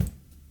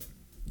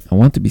I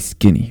want to be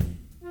skinny.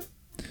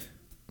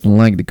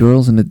 Like the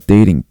girls in the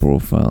dating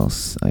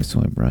profiles I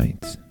swipe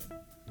right.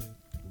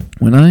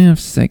 When I have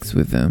sex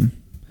with them,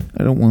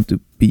 I don't want to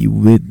be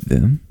with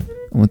them.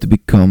 I want to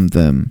become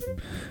them,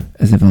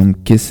 as if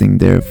I'm kissing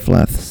their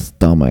flat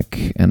stomach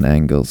and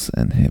ankles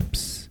and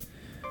hips,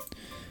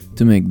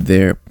 to make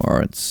their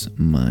parts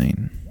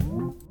mine.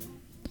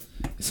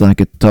 It's like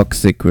a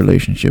toxic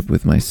relationship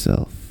with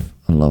myself,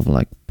 a love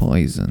like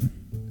poison,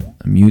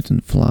 a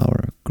mutant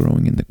flower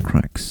growing in the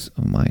cracks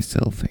of my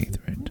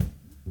self-hatred.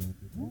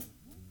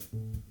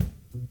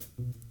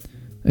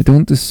 I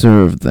don't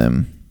deserve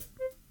them,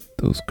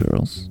 those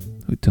girls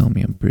who tell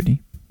me I'm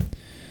pretty.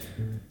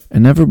 I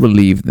never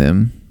believe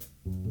them,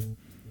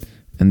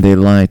 and they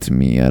lie to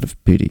me out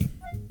of pity.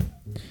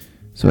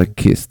 So I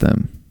kiss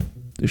them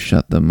to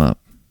shut them up.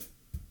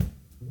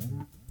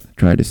 I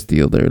try to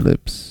steal their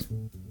lips.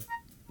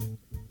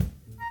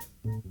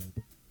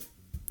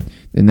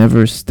 They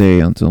never stay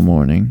until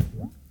morning,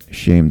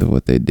 ashamed of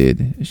what they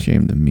did,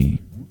 ashamed of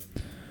me,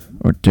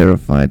 or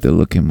terrified to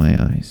look in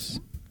my eyes.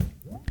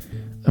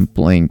 I'm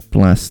playing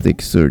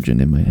plastic surgeon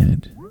in my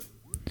head,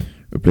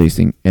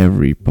 replacing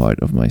every part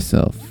of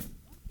myself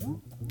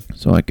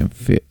so I can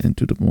fit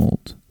into the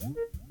mold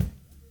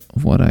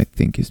of what I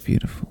think is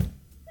beautiful.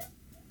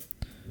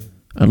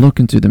 I look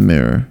into the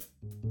mirror,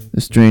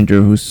 the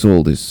stranger who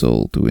sold his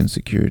soul to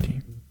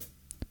insecurity,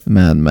 a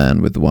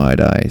madman with wide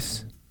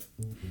eyes,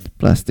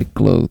 plastic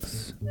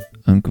clothes,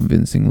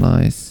 unconvincing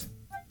lies.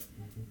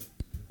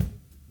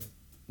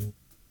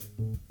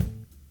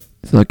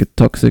 It's like a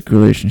toxic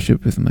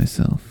relationship with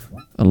myself,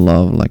 a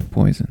love like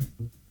poison,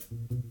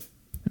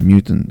 a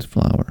mutant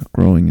flower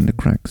growing in the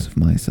cracks of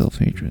my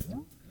self-hatred.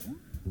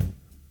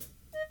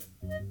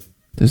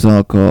 There's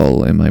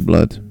alcohol in my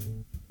blood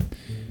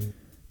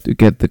to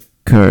get the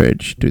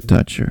courage to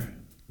touch her.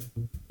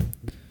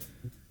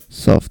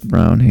 Soft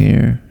brown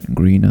hair and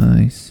green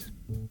eyes.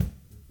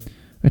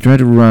 I try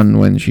to run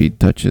when she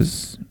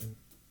touches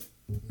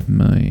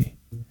my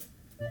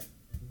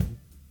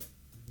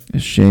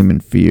shame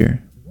and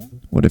fear.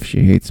 What if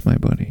she hates my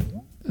body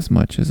as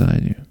much as I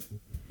do?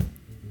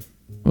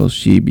 Will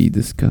she be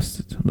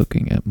disgusted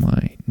looking at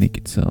my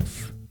naked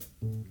self?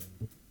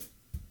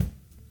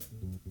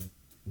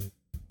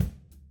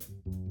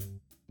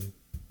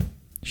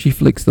 She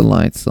flicks the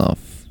lights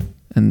off,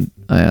 and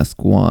I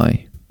ask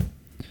why.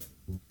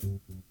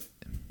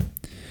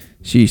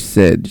 She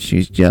said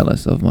she's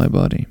jealous of my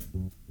body.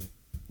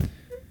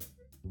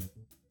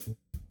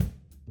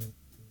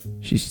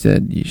 She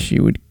said she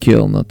would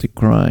kill not to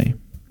cry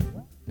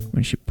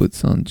when she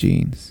puts on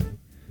jeans.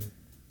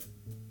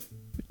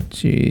 But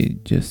she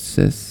just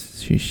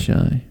says she's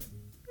shy.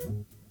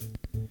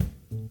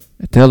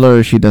 I tell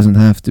her she doesn't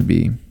have to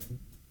be.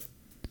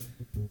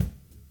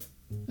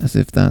 As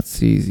if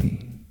that's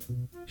easy,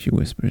 she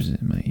whispers in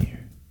my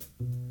ear.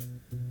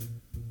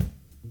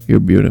 You're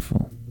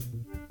beautiful.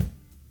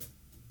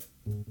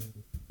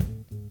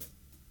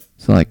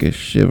 It's like a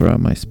shiver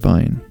on my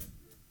spine,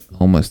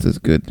 almost as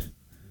good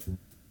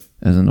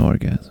as an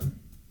orgasm.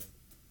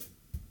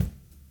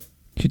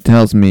 She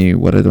tells me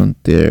what I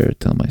don't dare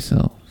tell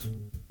myself.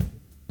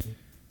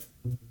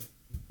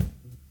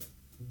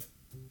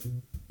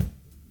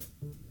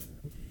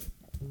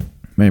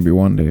 Maybe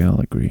one day I'll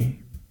agree.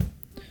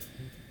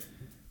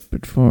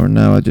 But for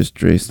now I just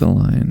trace the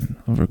line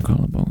of her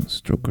collarbone,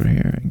 stroke her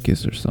hair and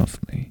kiss her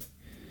softly.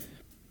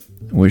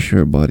 I wish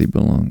her body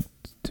belonged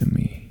to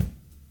me.